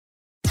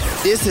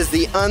This is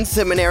the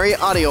Unseminary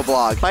audio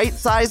blog,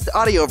 bite-sized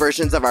audio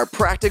versions of our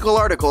practical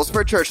articles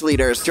for church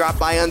leaders. Drop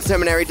by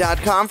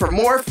unseminary.com for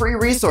more free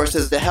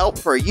resources to help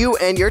for you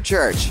and your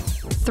church.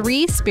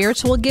 3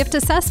 spiritual gift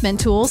assessment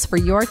tools for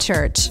your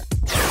church.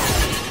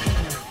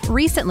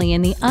 Recently,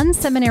 in the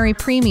Unseminary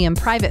Premium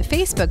private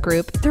Facebook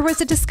group, there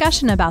was a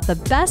discussion about the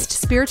best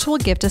spiritual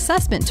gift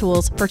assessment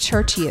tools for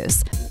church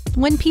use.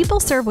 When people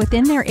serve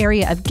within their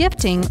area of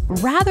gifting,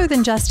 rather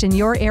than just in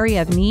your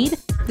area of need,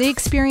 they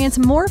experience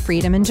more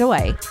freedom and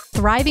joy.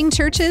 Thriving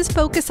churches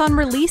focus on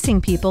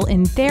releasing people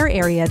in their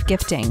area of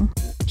gifting.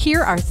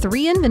 Here are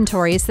 3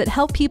 inventories that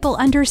help people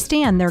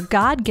understand their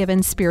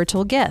God-given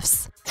spiritual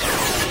gifts.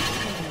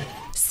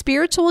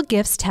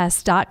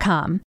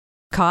 SpiritualGiftsTest.com.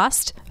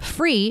 Cost,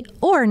 free,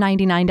 or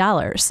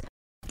 $99.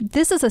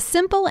 This is a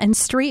simple and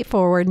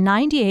straightforward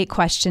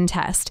 98-question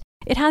test.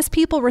 It has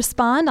people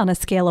respond on a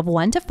scale of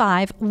 1 to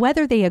 5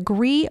 whether they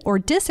agree or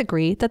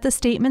disagree that the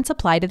statements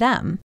apply to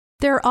them.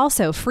 There are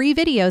also free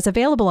videos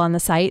available on the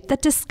site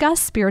that discuss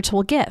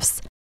spiritual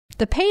gifts.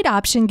 The paid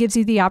option gives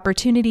you the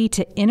opportunity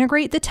to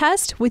integrate the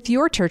test with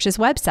your church's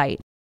website.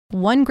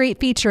 One great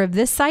feature of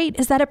this site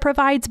is that it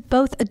provides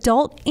both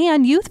adult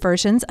and youth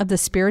versions of the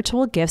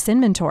spiritual gifts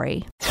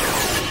inventory.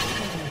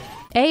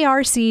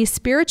 ARC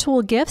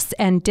Spiritual Gifts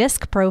and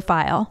Disc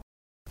Profile.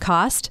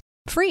 Cost,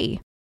 free.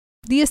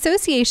 The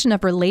Association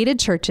of Related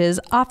Churches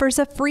offers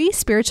a free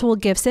spiritual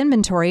gifts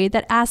inventory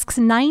that asks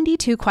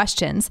 92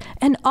 questions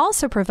and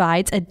also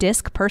provides a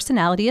DISC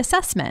personality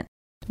assessment.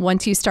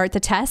 Once you start the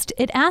test,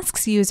 it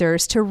asks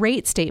users to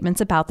rate statements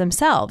about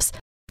themselves.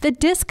 The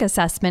DISC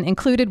assessment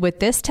included with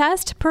this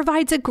test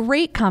provides a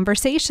great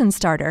conversation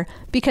starter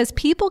because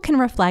people can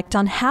reflect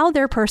on how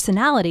their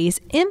personalities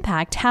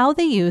impact how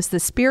they use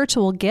the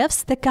spiritual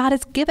gifts that God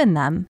has given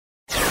them.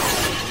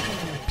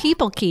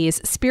 People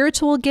Keys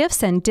Spiritual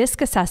Gifts and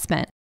Disc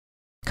Assessment.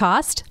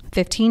 Cost,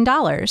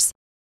 $15.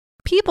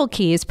 People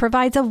Keys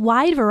provides a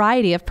wide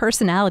variety of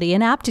personality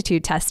and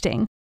aptitude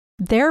testing.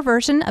 Their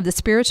version of the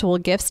spiritual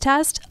gifts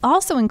test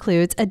also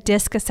includes a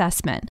disc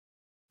assessment.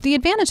 The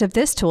advantage of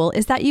this tool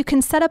is that you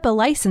can set up a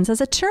license as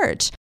a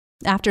church.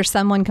 After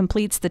someone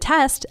completes the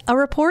test, a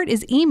report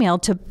is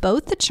emailed to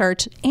both the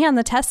church and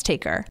the test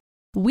taker.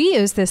 We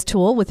use this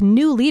tool with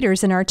new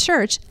leaders in our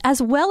church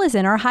as well as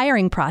in our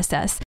hiring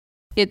process.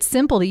 It's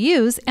simple to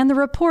use, and the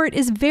report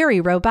is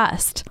very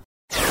robust.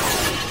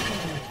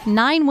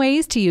 9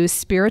 ways to use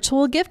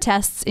spiritual gift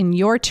tests in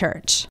your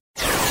church.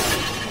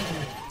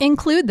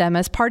 Include them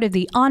as part of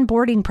the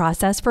onboarding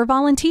process for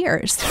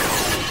volunteers.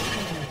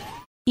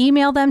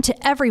 Email them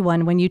to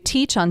everyone when you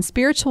teach on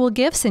spiritual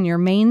gifts in your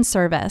main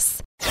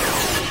service.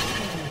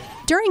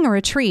 During a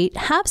retreat,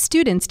 have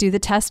students do the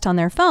test on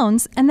their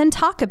phones and then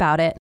talk about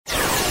it.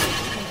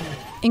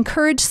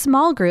 Encourage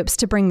small groups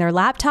to bring their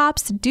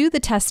laptops, do the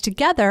test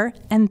together,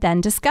 and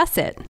then discuss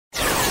it.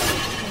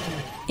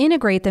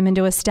 Integrate them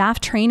into a staff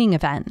training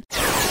event.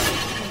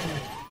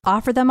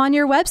 Offer them on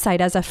your website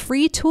as a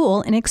free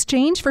tool in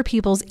exchange for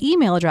people's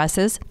email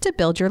addresses to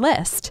build your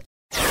list.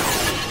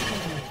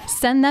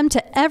 Send them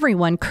to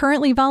everyone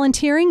currently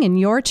volunteering in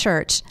your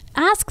church.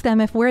 Ask them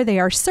if where they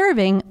are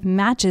serving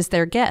matches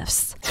their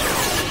gifts.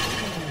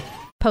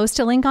 Post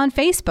a link on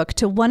Facebook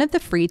to one of the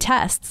free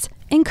tests.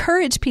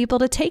 Encourage people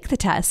to take the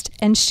test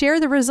and share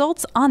the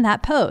results on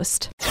that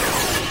post.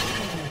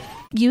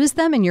 Use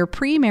them in your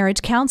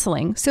pre-marriage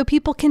counseling so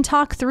people can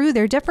talk through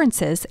their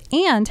differences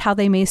and how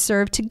they may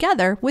serve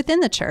together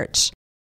within the church.